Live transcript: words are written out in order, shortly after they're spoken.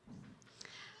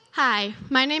Hi,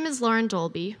 my name is Lauren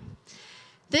Dolby.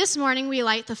 This morning we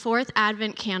light the fourth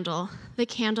Advent candle, the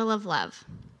candle of love.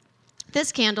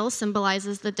 This candle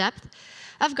symbolizes the depth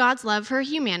of God's love for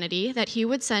humanity, that he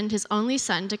would send his only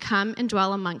Son to come and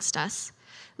dwell amongst us,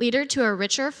 lead her to a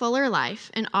richer, fuller life,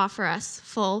 and offer us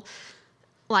full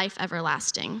life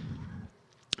everlasting.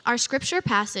 Our scripture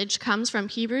passage comes from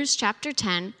Hebrews chapter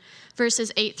 10,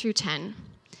 verses 8 through 10.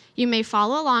 You may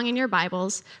follow along in your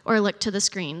Bibles or look to the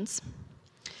screens.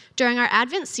 During our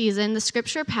Advent season, the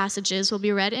scripture passages will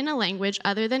be read in a language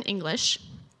other than English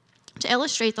to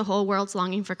illustrate the whole world's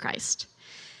longing for Christ.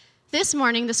 This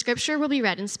morning, the scripture will be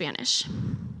read in Spanish.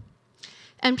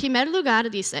 En primer lugar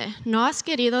dice, no has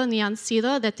querido ni han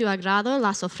sido de tu agrado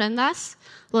las ofrendas,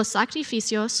 los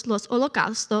sacrificios, los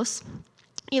holocaustos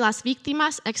y las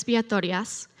víctimas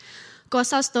expiatorias,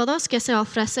 cosas todas que se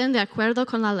ofrecen de acuerdo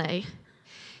con la ley.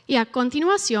 Y a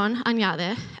continuación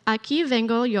añade, aquí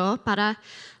vengo yo para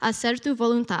hacer tu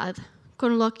voluntad,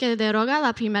 con lo que deroga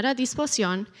la primera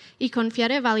disposición y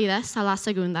confiere validez a la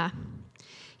segunda.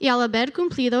 Y al haber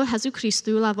cumplido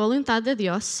Jesucristo la voluntad de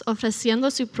Dios, ofreciendo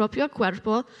su propio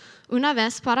cuerpo una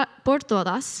vez por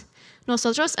todas,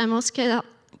 nosotros hemos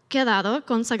quedado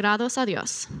consagrados a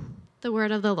Dios. The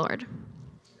word of the Lord.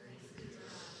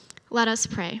 Let us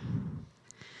pray.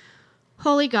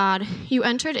 Holy God, you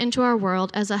entered into our world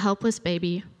as a helpless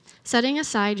baby, setting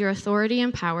aside your authority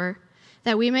and power,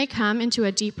 that we may come into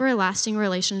a deeper, lasting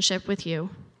relationship with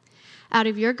you. Out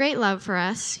of your great love for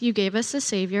us, you gave us the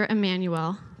Savior,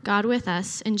 Emmanuel, God with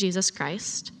us in Jesus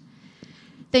Christ.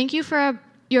 Thank you for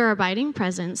your abiding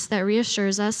presence that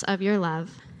reassures us of your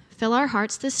love. Fill our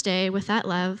hearts this day with that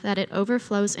love, that it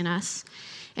overflows in us,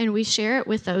 and we share it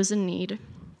with those in need.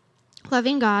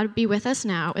 Loving God, be with us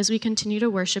now as we continue to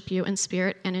worship you in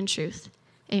spirit and in truth.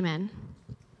 Amen.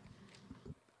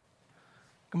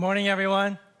 Good morning,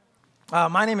 everyone.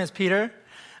 My name is Peter.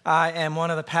 I am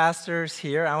one of the pastors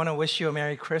here. I want to wish you a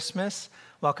Merry Christmas.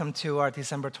 Welcome to our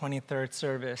December 23rd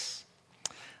service.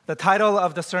 The title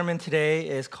of the sermon today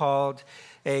is called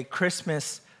A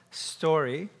Christmas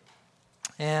Story.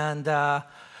 And I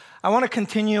want to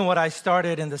continue what I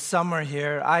started in the summer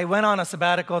here. I went on a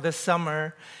sabbatical this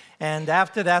summer, and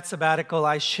after that sabbatical,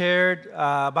 I shared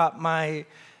about my,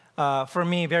 for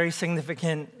me, very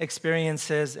significant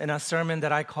experiences in a sermon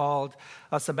that I called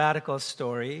A Sabbatical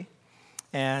Story.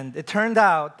 And it turns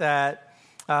out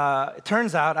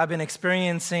I've been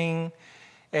experiencing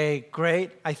a great,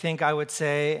 I think I would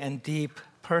say, and deep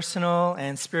personal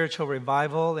and spiritual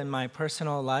revival in my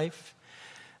personal life.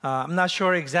 I'm not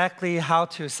sure exactly how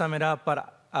to sum it up,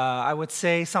 but I would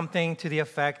say something to the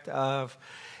effect of,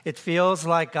 it feels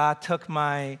like God took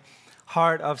my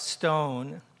heart of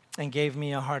stone and gave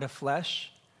me a heart of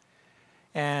flesh.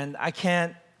 And I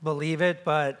can't believe it,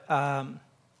 but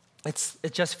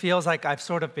it just feels like I've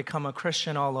sort of become a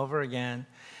Christian all over again.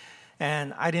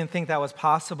 And I didn't think that was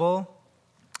possible,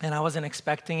 and I wasn't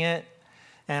expecting it.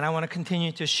 And I want to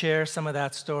continue to share some of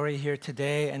that story here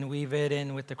today and weave it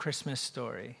in with the Christmas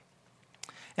story.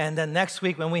 And then next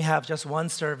week, when we have just one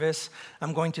service,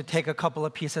 I'm going to take a couple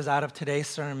of pieces out of today's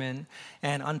sermon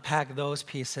and unpack those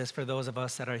pieces for those of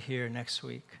us that are here next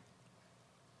week.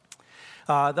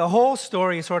 The whole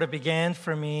story sort of began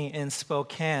for me in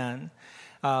Spokane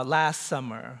last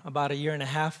summer, about a year and a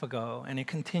half ago, and it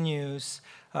continues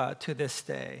to this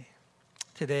day.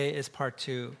 Today is part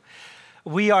 2.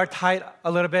 We are tight a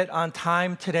little bit on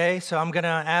time today, so I'm going to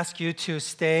ask you to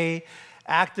stay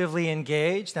actively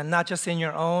engaged, and not just in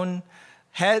your own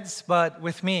heads, but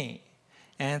with me.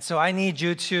 And so I need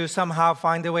you to somehow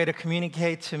find a way to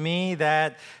communicate to me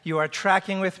that you are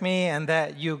tracking with me and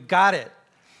that you got it.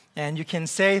 And you can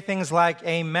say things like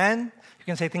amen. You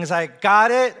can say things like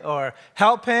got it, or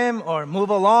help him, or move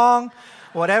along.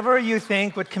 Whatever you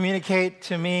think would communicate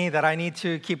to me that I need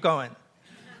to keep going.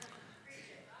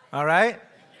 All right?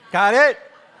 Got it?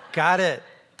 Got it.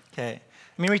 Okay.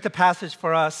 Let me read the passage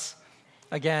for us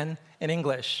again in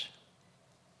English.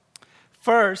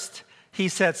 First, he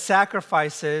said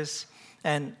sacrifices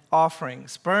and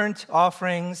offerings, burnt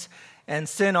offerings and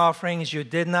sin offerings you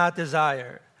did not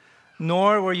desire,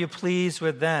 nor were you pleased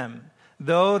with them,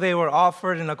 though they were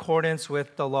offered in accordance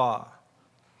with the law.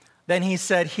 Then he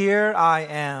said, here I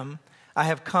am, I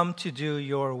have come to do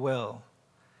your will.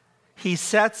 He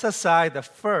sets aside the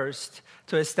first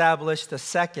to establish the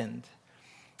second.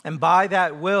 And by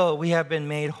that will, we have been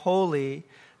made holy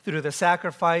through the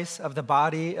sacrifice of the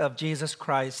body of Jesus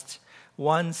Christ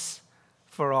once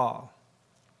for all.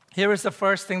 Here is the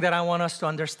first thing that I want us to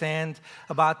understand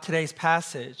about today's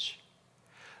passage.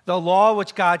 The law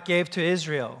which God gave to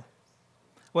Israel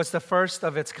was the first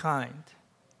of its kind.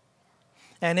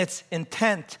 and its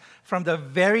intent from the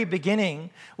very beginning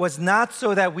was not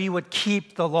so that we would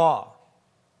keep the law.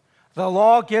 The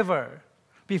lawgiver,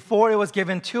 before it was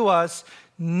given to us,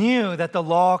 knew that the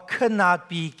law could not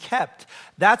be kept.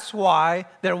 That's why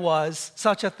there was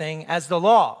such a thing as the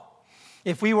law.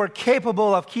 If we were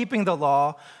capable of keeping the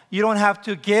law, you don't have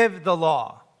to give the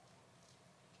law,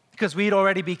 because we'd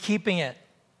already be keeping it.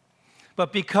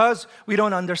 But because we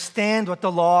don't understand what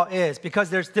the law is,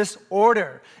 because there's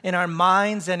disorder in our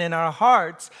minds and in our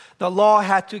hearts, the law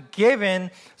had to give in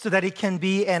so that it can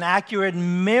be an accurate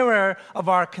mirror of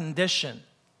our condition,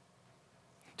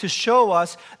 to show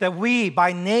us that we,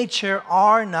 by nature,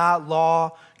 are not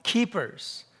law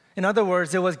keepers. In other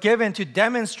words, it was given to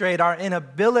demonstrate our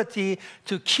inability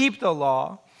to keep the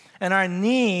law and our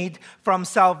need from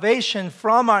salvation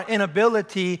from our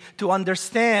inability to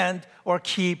understand or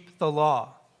keep the law.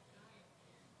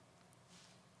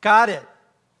 Got it?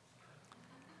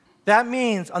 That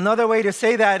means, another way to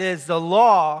say that is, the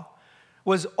law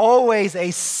was always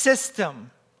a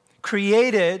system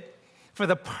created for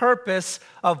the purpose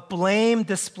of blame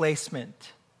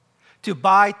displacement, to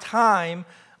buy time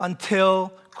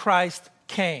until Christ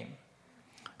came.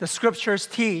 The scriptures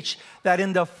teach that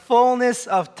in the fullness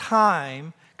of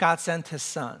time, God sent his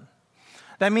Son.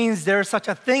 That means there's such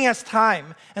a thing as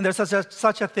time, and there's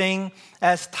such a thing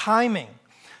as timing.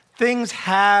 Things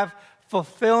have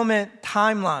fulfillment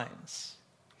timelines.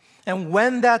 And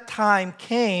when that time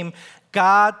came,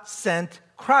 God sent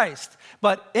Christ.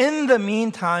 But in the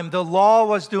meantime, the law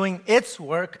was doing its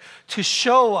work to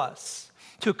show us,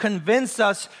 to convince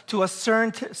us to a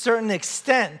certain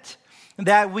extent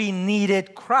that we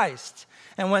needed Christ.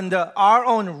 And when our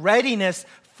own readiness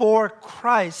for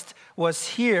Christ was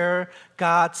here,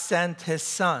 God sent his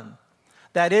Son.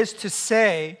 That is to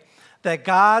say that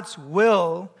God's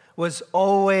will was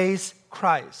always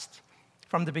Christ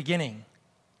from the beginning.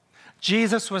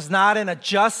 Jesus was not an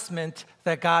adjustment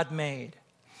that God made.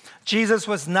 Jesus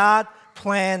was not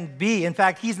plan B. In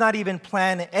fact, he's not even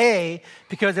plan A,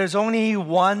 because there's only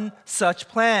one such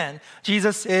plan.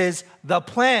 Jesus is the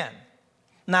plan.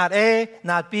 Not A,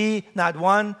 not B, not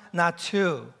 1, not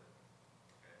 2.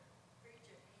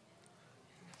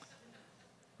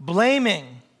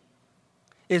 Blaming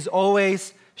is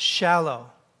always shallow.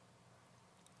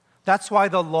 That's why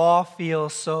the law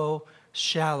feels so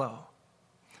shallow.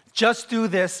 Just do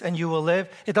this and you will live.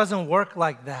 It doesn't work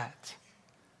like that.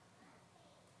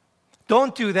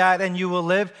 Don't do that and you will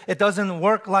live. It doesn't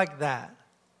work like that.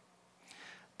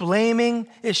 Blaming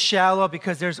is shallow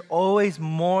because there's always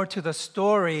more to the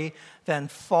story than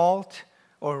fault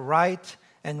or right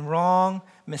and wrong,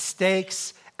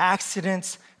 mistakes,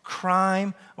 accidents,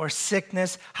 crime, or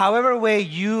sickness. However way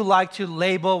you like to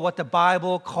label what the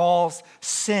Bible calls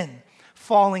sin.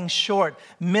 Falling short,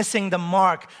 missing the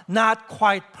mark, not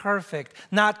quite perfect,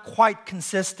 not quite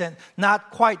consistent,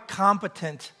 not quite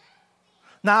competent,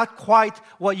 not quite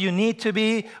what you need to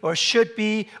be or should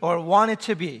be or want it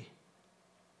to be.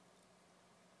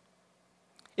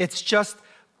 It's just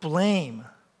blame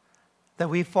that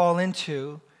we fall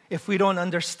into if we don't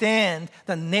understand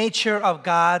the nature of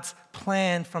God's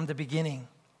plan from the beginning.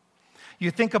 You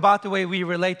think about the way we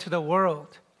relate to the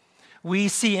world. We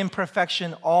see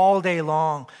imperfection all day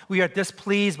long. We are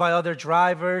displeased by other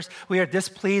drivers. We are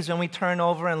displeased when we turn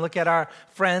over and look at our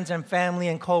friends and family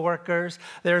and coworkers.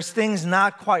 There's things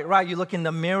not quite right. You look in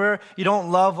the mirror, you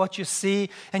don't love what you see,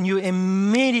 and you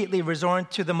immediately resort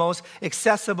to the most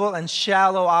accessible and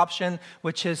shallow option,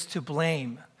 which is to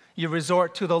blame. You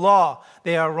resort to the law.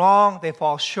 They are wrong, they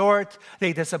fall short,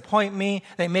 they disappoint me,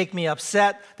 they make me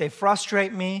upset, they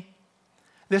frustrate me.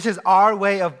 This is our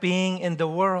way of being in the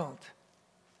world.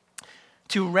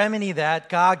 To remedy that,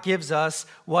 God gives us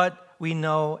what we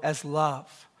know as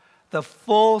love. The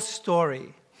full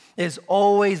story is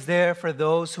always there for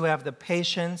those who have the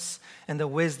patience and the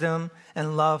wisdom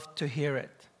and love to hear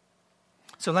it.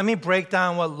 So let me break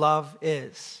down what love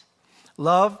is.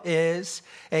 Love is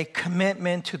a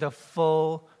commitment to the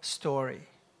full story.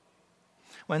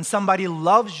 When somebody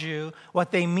loves you,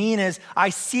 what they mean is, I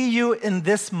see you in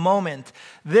this moment.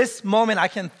 This moment, I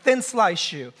can thin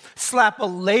slice you, slap a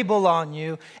label on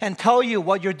you, and tell you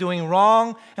what you're doing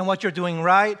wrong and what you're doing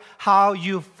right, how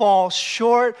you fall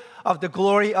short of the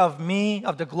glory of me,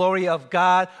 of the glory of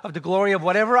God, of the glory of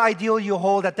whatever ideal you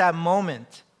hold at that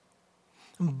moment.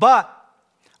 But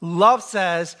love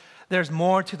says there's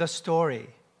more to the story.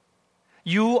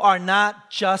 You are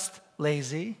not just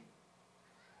lazy.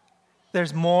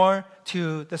 There's more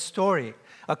to the story.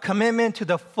 A commitment to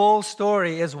the full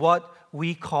story is what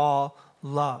we call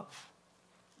love.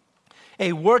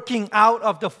 a working out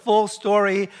of the full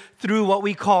story through what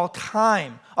we call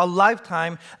time, a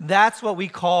lifetime. That's what we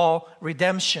call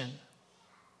redemption.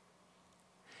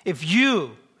 If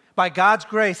you, by God's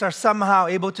grace, are somehow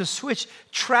able to switch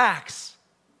tracks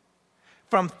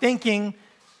from thinking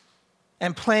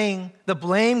and playing the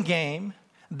blame game,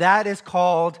 that is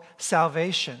called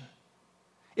salvation.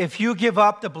 If you give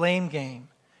up the blame game,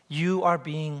 you are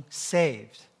being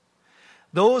saved.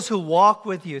 Those who walk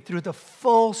with you through the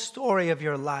full story of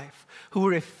your life, who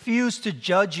refuse to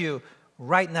judge you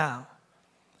right now,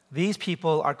 these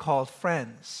people are called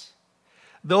friends.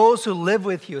 Those who live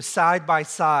with you side by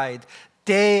side,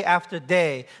 day after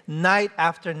day, night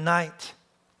after night,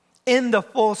 in the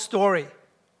full story,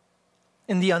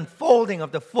 in the unfolding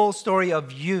of the full story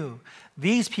of you,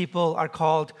 these people are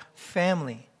called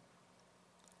family.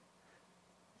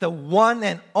 The one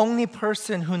and only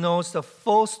person who knows the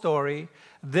full story,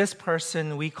 this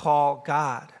person we call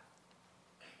God.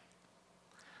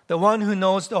 The one who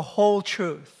knows the whole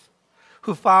truth,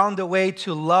 who found a way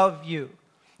to love you,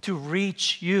 to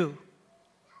reach you,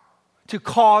 to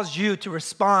cause you to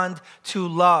respond to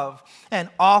love, and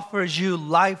offers you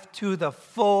life to the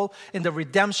full in the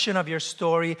redemption of your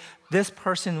story, this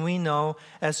person we know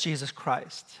as Jesus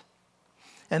Christ.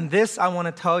 And this, I want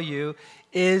to tell you,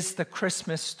 is the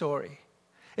Christmas story.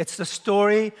 It's the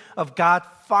story of God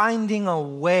finding a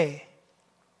way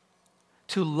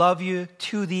to love you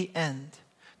to the end,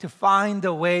 to find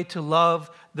a way to love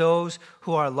those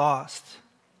who are lost.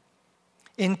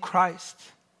 In Christ,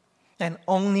 and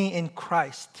only in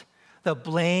Christ, the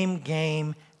blame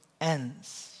game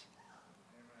ends,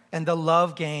 and the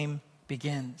love game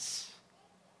begins.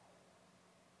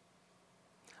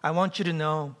 I want you to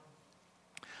know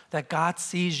that God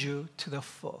sees you to the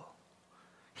full.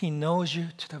 He knows you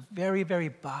to the very, very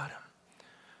bottom.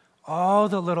 All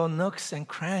the little nooks and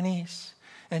crannies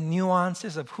and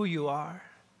nuances of who you are,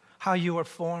 how you were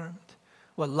formed,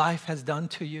 what life has done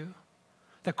to you,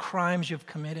 the crimes you've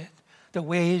committed, the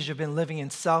ways you've been living in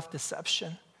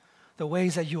self-deception, the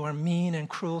ways that you are mean and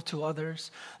cruel to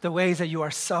others, the ways that you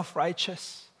are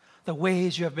self-righteous, the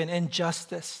ways you have been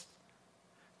injustice.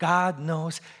 God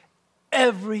knows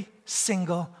every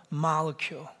single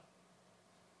molecule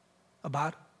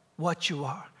about what you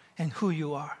are and who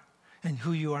you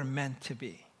are meant to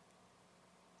be.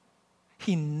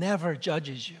 He never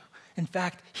judges you. In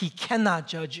fact, he cannot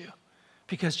judge you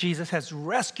because Jesus has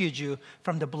rescued you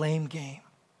from the blame game.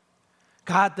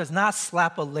 God does not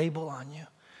slap a label on you,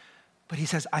 but he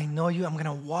says, I know you, I'm going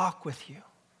to walk with you.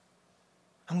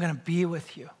 I'm going to be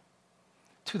with you.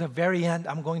 To the very end,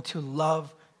 I'm going to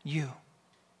love you.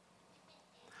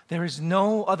 There is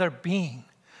no other being,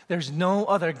 there's no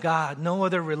other God, no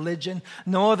other religion,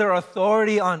 no other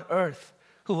authority on earth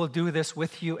who will do this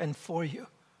with you and for you.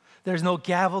 There's no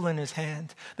gavel in his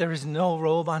hand. There is no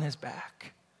robe on his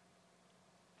back.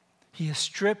 He is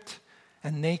stripped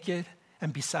and naked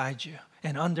and beside you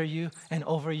and under you and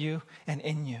over you and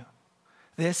in you.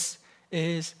 This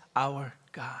is our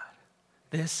God.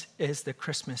 This is the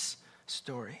Christmas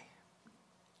story.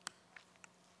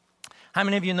 How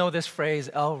many of you know this phrase,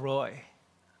 El Roi?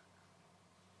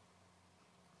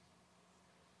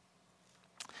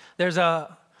 There's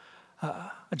a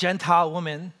Gentile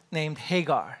woman named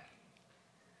Hagar.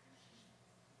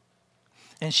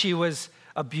 And she was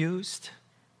abused,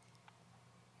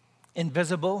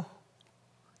 invisible,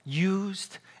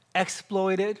 used,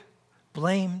 exploited,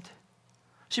 blamed.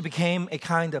 She became a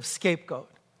kind of scapegoat.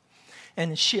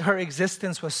 And her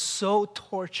existence was so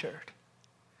tortured.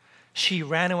 She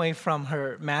ran away from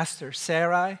her master,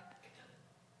 Sarai,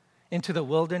 into the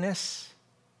wilderness.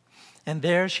 And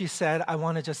there she said, I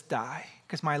want to just die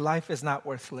because my life is not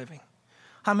worth living.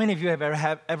 How many of you have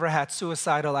ever had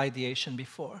suicidal ideation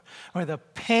before, where the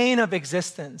pain of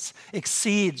existence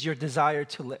exceeds your desire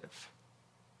to live?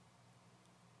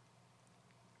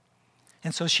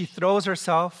 And so she throws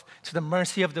herself to the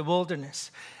mercy of the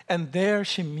wilderness, and there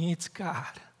she meets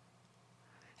God.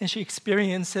 And she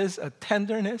experiences a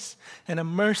tenderness and a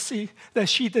mercy that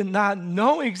she did not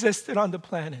know existed on the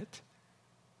planet.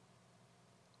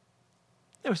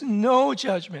 There was no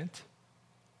judgment.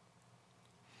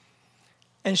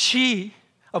 And she,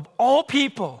 of all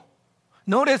people,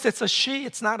 notice it's a she,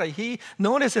 it's not a he.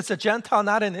 Notice it's a Gentile,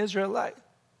 not an Israelite.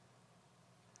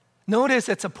 Notice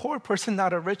it's a poor person,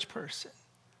 not a rich person.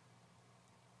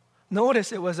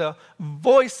 Notice it was a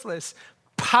voiceless,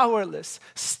 powerless,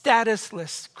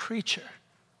 statusless creature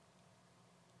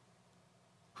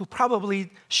who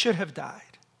probably should have died.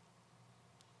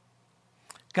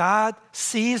 God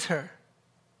sees her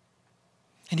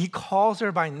And he calls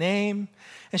her by name,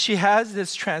 and she has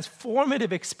this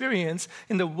transformative experience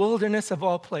in the wilderness of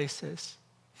all places.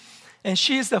 And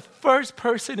she is the first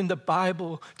person in the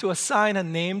Bible to assign a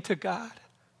name to God.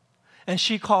 And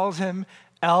she calls him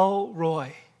El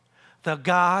Roi, the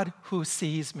God who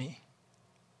sees me.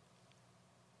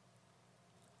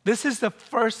 This is the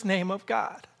first name of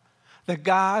God, the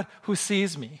God who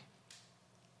sees me.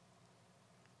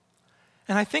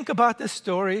 And I think about this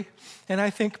story, and I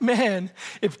think, man,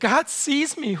 if God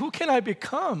sees me, who can I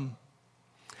become?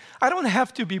 I don't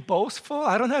have to be boastful.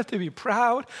 I don't have to be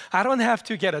proud. I don't have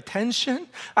to get attention.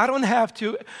 I don't have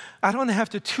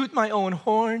to toot my own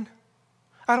horn.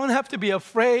 I don't have to be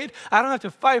afraid. I don't have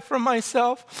to fight for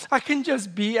myself. I can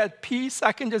just be at peace.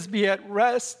 I can just be at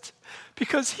rest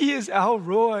because he is El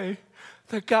Roi,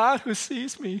 the God who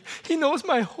sees me. He knows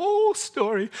my whole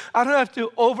story. I don't have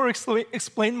to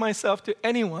over-explain myself to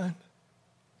anyone.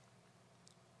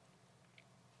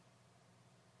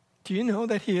 Do you know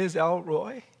that he is El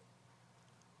Roi?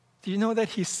 Do you know that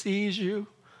he sees you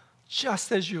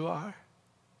just as you are?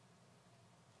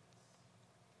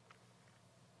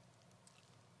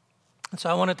 And so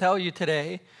I want to tell you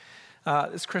today,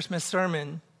 this Christmas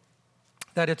sermon,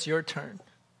 that it's your turn.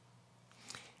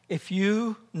 If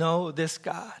you know this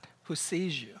God who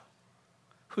sees you,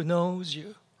 who knows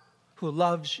you, who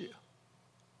loves you,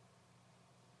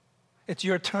 it's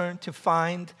your turn to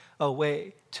find a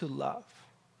way to love.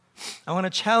 I want to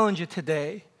challenge you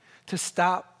today to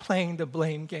stop playing the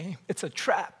blame game. It's a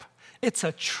trap. It's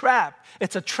a trap.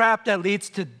 It's a trap that leads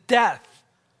to death.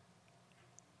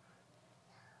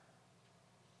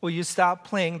 Will you stop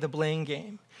playing the blame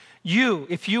game? You,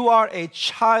 if you are a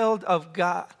child of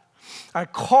God, are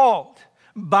called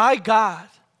by God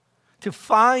to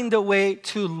find a way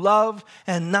to love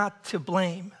and not to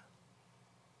blame.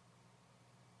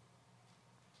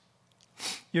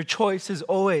 Your choice is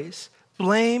always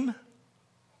blame,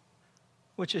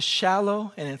 which is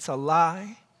shallow and it's a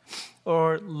lie,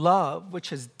 or love,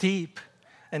 which is deep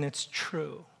and it's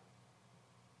true.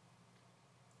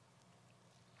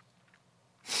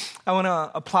 I want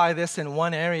to apply this in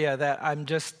one area that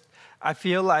I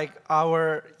feel like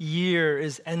our year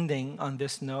is ending on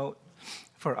this note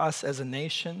for us as a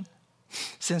nation.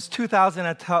 Since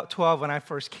 2012, when I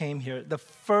first came here, the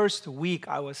first week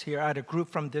I was here, I had a group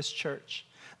from this church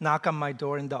knock on my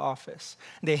door in the office.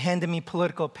 They handed me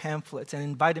political pamphlets and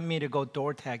invited me to go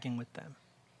door tagging with them.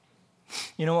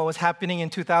 You know what was happening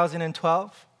in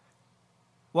 2012?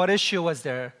 What issue was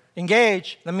there?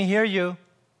 Engage, let me hear you.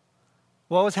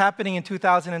 What was happening in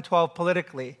 2012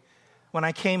 politically when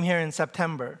I came here in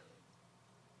September?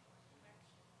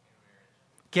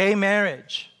 Gay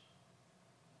marriage.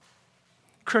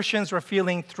 Christians were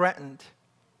feeling threatened.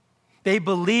 They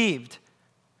believed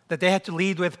that they had to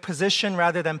lead with position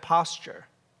rather than posture.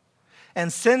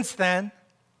 And since then,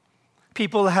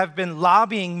 people have been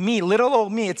lobbying me, little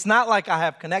old me. It's not like I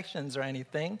have connections or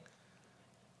anything,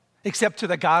 except to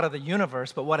the God of the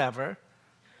universe, but whatever.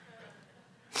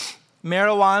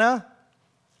 Marijuana,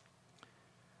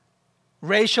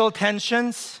 racial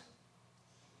tensions,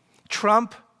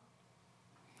 Trump,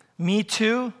 Me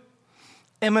Too,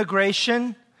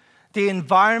 immigration, the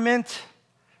environment,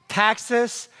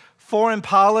 taxes, foreign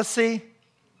policy.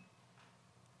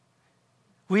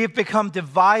 We have become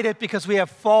divided because we have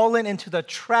fallen into the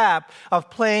trap of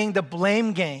playing the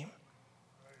blame game.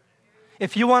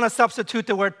 If you want to substitute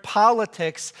the word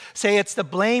politics, say it's the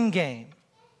blame game.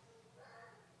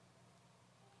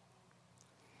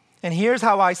 And here's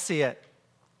how I see it.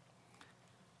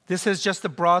 This is just a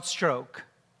broad stroke.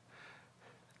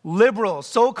 Liberals,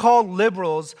 so-called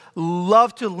liberals,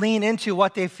 love to lean into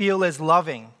what they feel is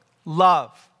loving,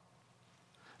 love.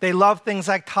 They love things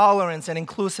like tolerance and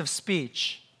inclusive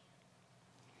speech.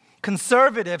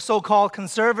 Conservatives, so-called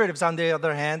conservatives, on the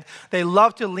other hand, they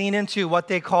love to lean into what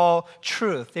they call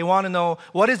truth. They want to know,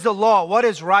 what is the law? What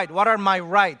is right? What are my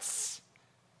rights?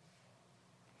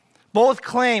 Both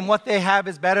claim what they have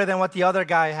is better than what the other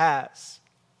guy has.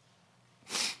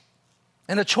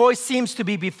 And the choice seems to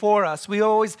be before us. We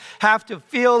always have to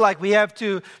feel like we have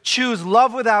to choose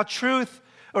love without truth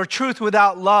or truth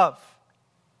without love.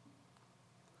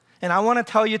 And I want to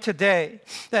tell you today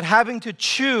that having to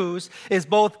choose is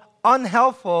both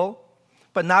unhelpful,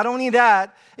 but not only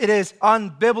that, it is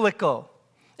unbiblical.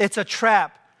 It's a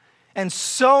trap. And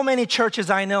so many churches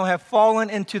I know have fallen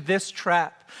into this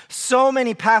trap. So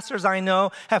many pastors I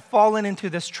know have fallen into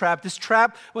this trap. This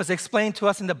trap was explained to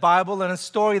us in the Bible in a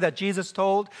story that Jesus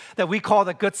told that we call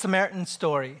the Good Samaritan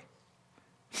story.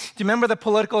 Do you remember the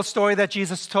political story that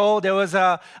Jesus told? There was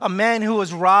a man who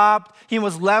was robbed. He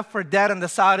was left for dead on the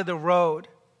side of the road.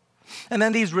 And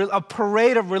then a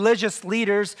parade of religious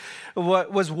leaders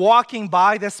was walking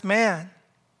by this man.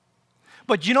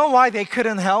 But you know why they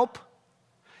couldn't help?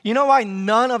 You know why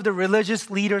none of the religious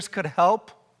leaders could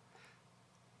help?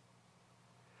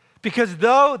 Because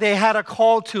though they had a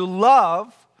call to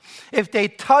love, if they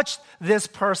touched this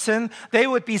person, they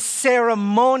would be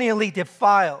ceremonially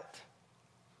defiled.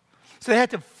 So they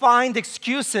had to find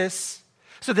excuses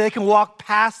so that they can walk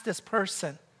past this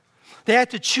person. They had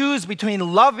to choose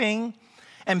between loving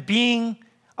and being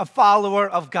a follower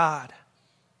of God.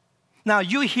 Now,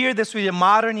 you hear this with your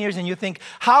modern ears and you think,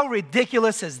 how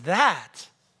ridiculous is that?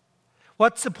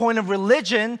 What's the point of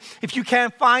religion if you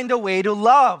can't find a way to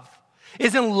love?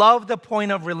 Isn't love the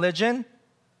point of religion?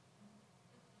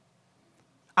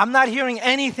 I'm not hearing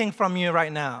anything from you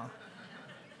right now.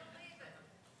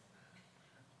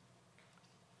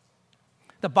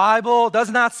 The Bible does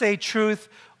not say truth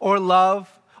or love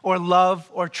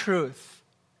or truth.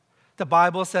 The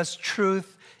Bible says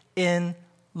truth in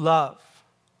love.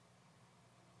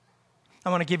 I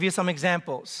want to give you some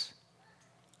examples.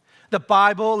 The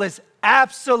Bible is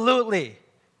absolutely,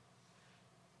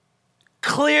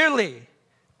 clearly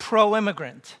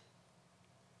pro-immigrant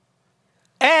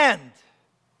and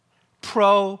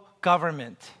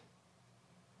pro-government.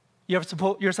 You're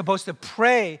supposed to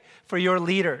pray for your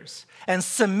leaders and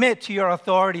submit to your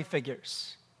authority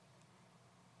figures.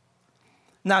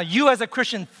 Now, you as a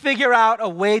Christian, figure out a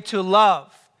way to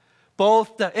love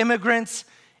both the immigrants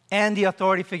and the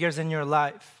authority figures in your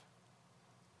life.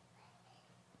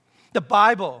 The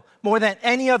Bible, more than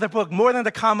any other book, more than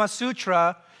the Kama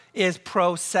Sutra, is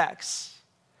pro-sex.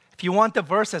 If you want the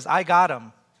verses, I got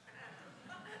them.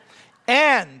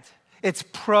 And it's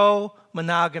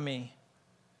pro-monogamy.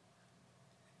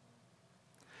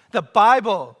 The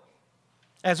Bible,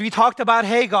 as we talked about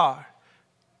Hagar,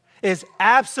 is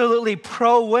absolutely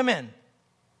pro-women,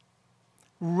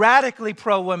 radically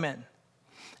pro-women,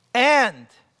 and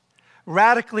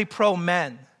radically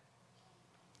pro-men.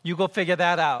 You go figure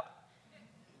that out.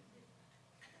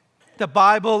 The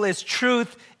Bible is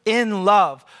truth in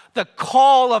love. The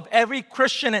call of every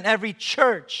Christian and every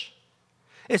church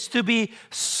is to be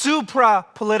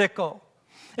supra-political.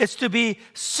 It's to be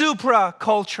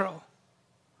supra-cultural.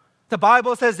 The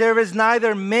Bible says there is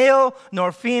neither male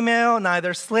nor female,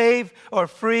 neither slave or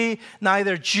free,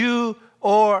 neither Jew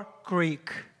or Greek.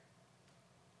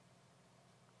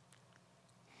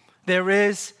 There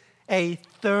is a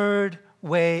third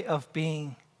way of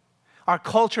being. Our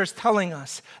culture is telling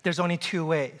us there's only two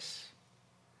ways.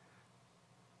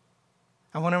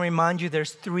 I want to remind you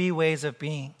there's three ways of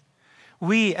being.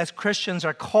 We as Christians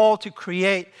are called to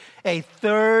create a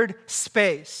third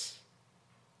space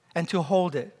and to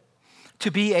hold it,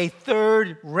 to be a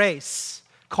third race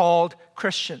called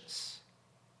Christians.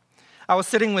 I was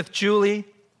sitting with Julie,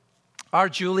 our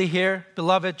Julie here,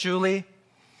 beloved Julie,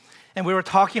 and we were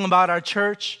talking about our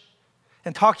church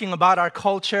and talking about our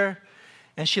culture.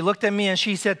 And she looked at me and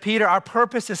she said, Peter, our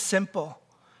purpose is simple.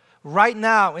 Right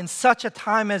now, in such a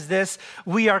time as this,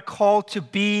 we are called to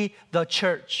be the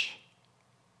church.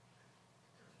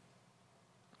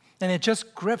 And it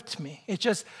just gripped me. It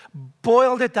just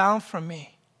boiled it down for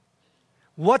me.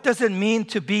 What does it mean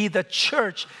to be the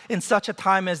church in such a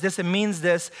time as this? It means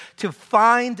this, to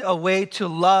find a way to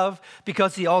love,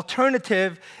 because the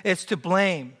alternative is to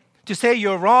blame. To say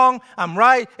you're wrong, I'm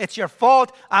right, it's your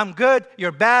fault, I'm good,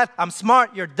 you're bad, I'm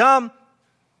smart, you're dumb.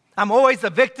 I'm always the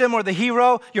victim or the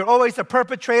hero, you're always the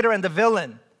perpetrator and the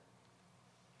villain.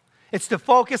 It's to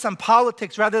focus on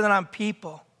politics rather than on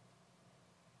people.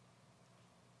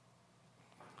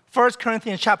 1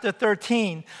 Corinthians chapter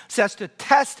 13 says to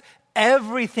test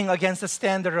everything against the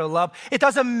standard of love. It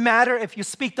doesn't matter if you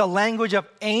speak the language of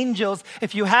angels.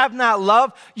 If you have not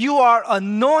love, you are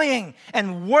annoying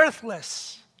and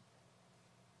worthless.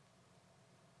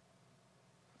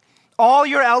 All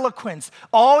your eloquence,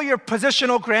 all your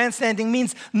positional grandstanding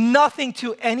means nothing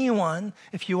to anyone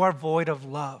if you are void of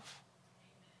love.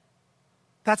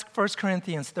 That's 1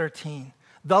 Corinthians 13,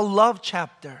 the love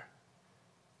chapter.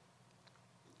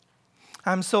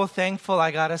 I'm so thankful, I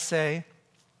gotta say,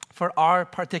 for our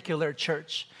particular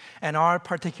church and our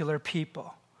particular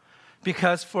people.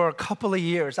 Because for a couple of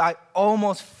years, I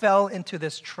almost fell into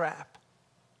this trap.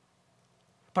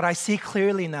 But I see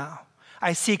clearly now.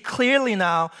 I see clearly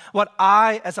now what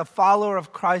I, as a follower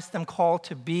of Christ, am called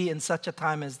to be in such a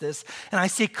time as this. And I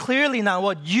see clearly now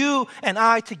what you and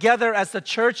I together as the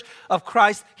church of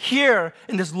Christ here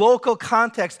in this local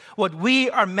context, what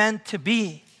we are meant to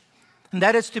be. And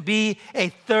that is to be a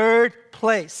third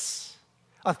place,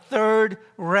 a third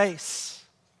race.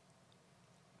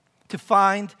 to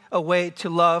find a way to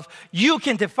love. You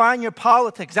can define your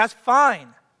politics, that's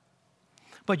fine.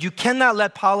 But you cannot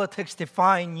let politics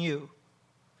define you.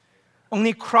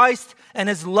 Only Christ and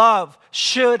His love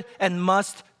should and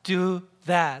must do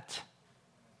that.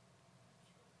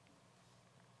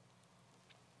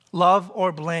 Love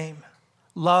or blame.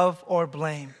 Love or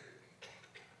blame.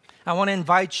 I want to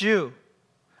invite you.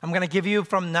 I'm going to give you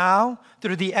from now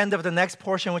through the end of the next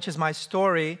portion, which is my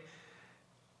story,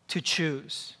 to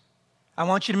choose. I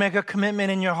want you to make a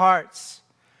commitment in your hearts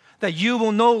that you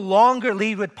will no longer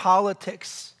lead with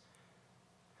politics,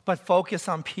 but focus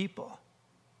on people.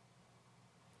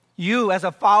 You, as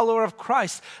a follower of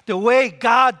Christ, the way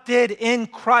God did in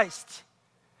Christ,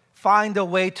 find a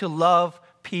way to love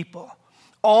people.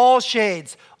 All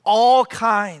shades, all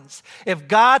kinds. If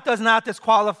God does not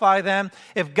disqualify them,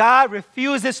 if God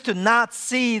refuses to not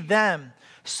see them,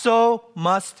 so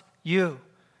must you.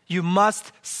 You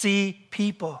must see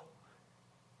people.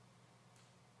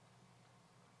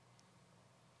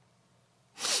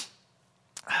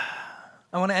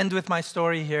 I want to end with my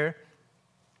story here.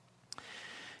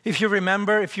 If you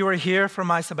remember, if you were here for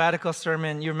my sabbatical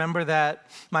sermon, you remember that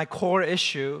my core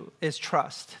issue is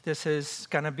trust. This is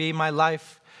going to be my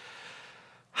life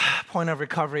point of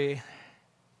recovery.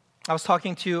 I was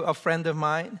talking to a friend of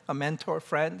mine, a mentor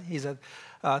friend. He's a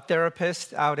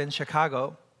therapist out in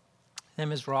Chicago. His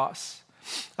name is Ross.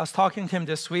 I was talking to him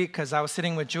this week because I was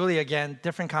sitting with Julie again,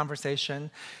 different conversation,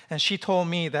 and she told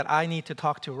me that I need to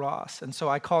talk to Ross. And so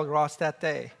I called Ross that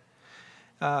day.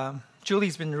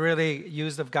 Julie's been really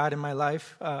used of God in my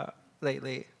life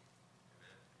lately.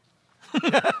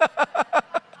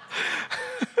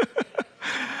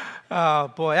 Oh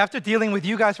boy, after dealing with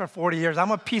you guys for 40 years,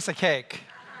 I'm a piece of cake.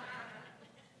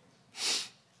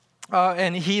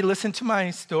 And he listened to my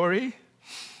story.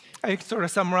 I sort of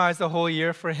summarized the whole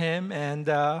year for him. And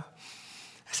I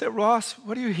said, Ross,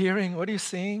 what are you hearing? What are you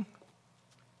seeing?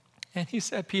 And he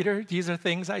said, Peter, these are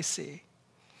things I see.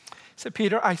 He said,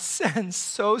 Peter, I sense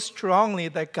so strongly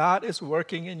that God is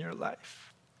working in your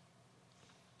life.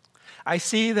 I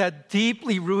see that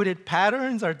deeply rooted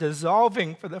patterns are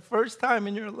dissolving for the first time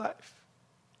in your life.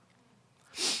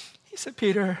 He said,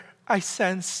 Peter, I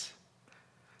sense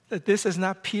that this is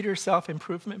not Peter's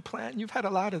self-improvement plan. You've had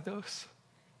a lot of those.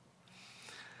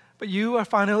 But you are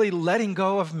finally letting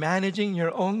go of managing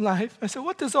your own life. I said,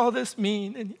 what does all this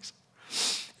mean? And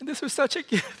this was such a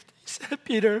gift. He said,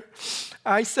 Peter,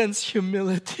 I sense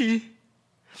humility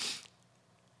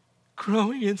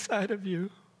growing inside of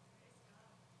you.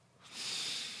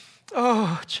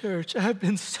 Oh, church, I've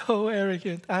been so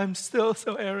arrogant. I'm still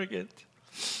so arrogant.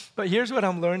 But here's what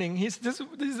I'm learning.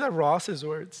 These are Ross's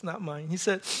words, not mine. He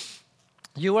said,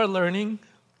 you are learning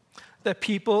that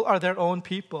people are their own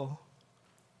people.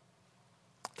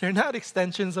 They're not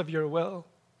extensions of your will.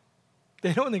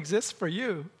 They don't exist for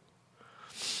you.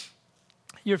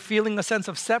 You're feeling a sense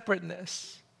of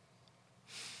separateness.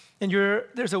 And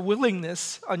there's a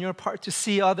willingness on your part to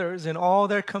see others in all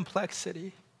their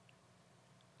complexity.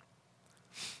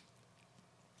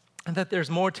 And that there's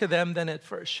more to them than it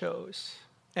first shows.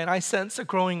 And I sense a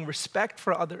growing respect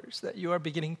for others that you are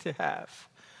beginning to have.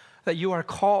 That you are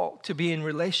called to be in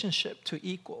relationship to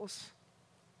equals.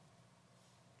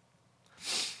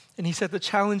 And he said the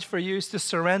challenge for you is to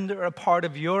surrender a part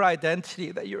of your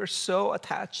identity that you're so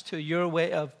attached to your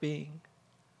way of being.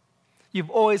 You've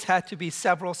always had to be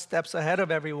several steps ahead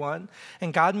of everyone,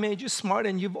 and God made you smart,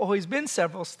 and you've always been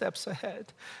several steps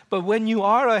ahead. But when you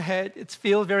are ahead, it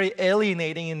feels very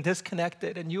alienating and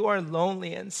disconnected, and you are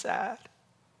lonely and sad.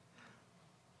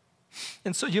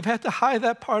 And so you've had to hide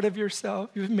that part of yourself.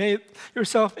 You've made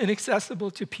yourself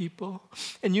inaccessible to people,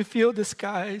 and you feel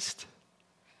disguised.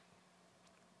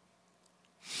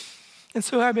 And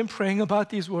so I've been praying about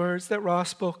these words that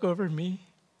Ross spoke over me.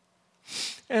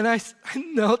 And I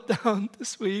knelt down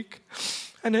this week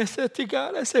and I said to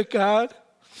God, God,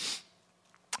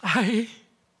 I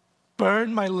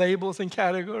burn my labels and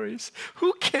categories.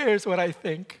 Who cares what I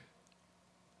think?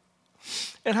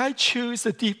 And I choose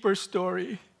a deeper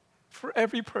story for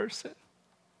every person.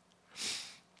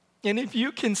 And if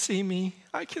you can see me,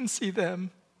 I can see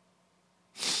them.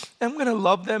 I'm going to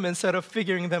love them instead of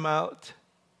figuring them out.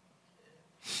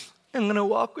 I'm going to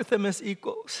walk with them as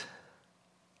equals.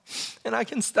 And I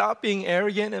can stop being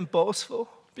arrogant and boastful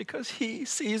because He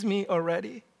sees me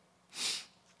already.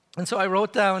 And so I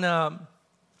wrote down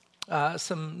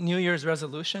some New Year's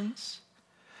resolutions.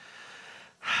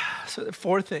 So there are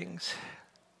 4 things.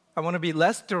 I want to be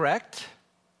less direct,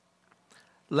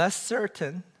 less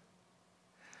certain,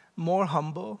 more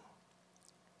humble,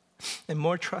 and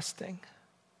more trusting.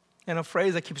 And a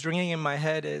phrase that keeps ringing in my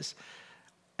head is,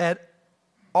 at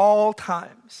all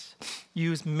times,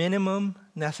 use minimum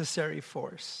necessary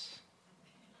force.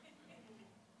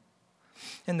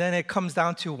 And then it comes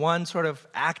down to one sort of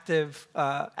active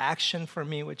action for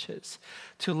me, which is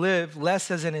to live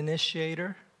less as an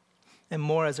initiator and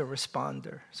more as a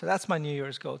responder. So that's my New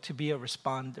Year's goal, to be a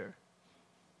responder.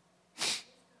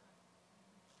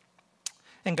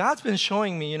 And God's been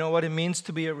showing me, what it means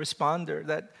to be a responder.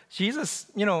 That Jesus,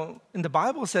 in the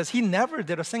Bible says he never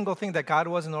did a single thing that God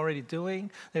wasn't already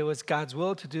doing. It was God's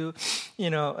will to do,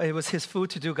 it was his food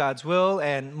to do God's will.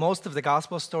 And most of the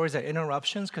gospel stories are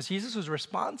interruptions because Jesus was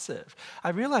responsive. I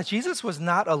realized Jesus was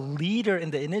not a leader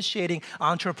in the initiating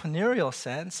entrepreneurial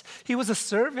sense. He was a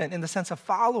servant in the sense of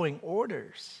following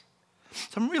orders.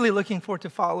 So I'm really looking forward to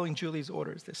following Julie's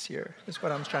orders this year, is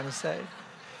what I'm trying to say.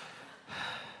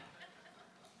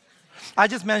 I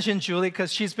just mentioned Julie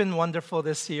because she's been wonderful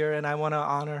this year, and I want to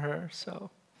honor her. So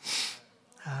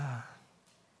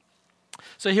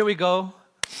here we go.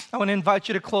 I want to invite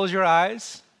you to close your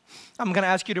eyes. I'm going to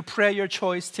ask you to pray your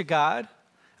choice to God.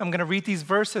 I'm going to read these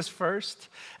verses first,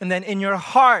 and then in your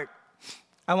heart,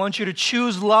 I want you to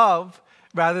choose love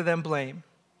rather than blame.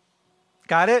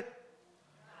 Got it?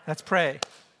 Let's pray.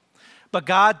 But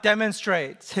God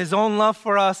demonstrates his own love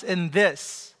for us in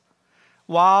this.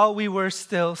 While we were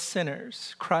still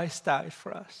sinners, Christ died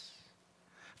for us.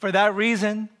 For that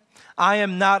reason, I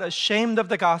am not ashamed of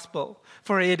the gospel,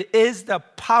 for it is the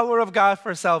power of God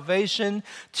for salvation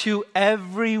to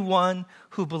everyone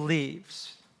who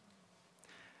believes.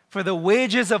 For the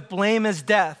wages of blame is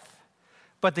death,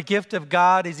 but the gift of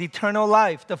God is eternal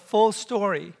life, the full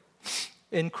story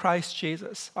in Christ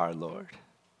Jesus our Lord.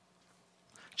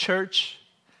 Church,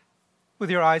 with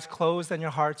your eyes closed and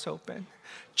your hearts open,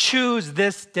 choose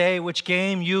this day which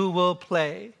game you will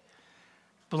play,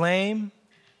 blame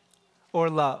or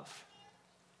love.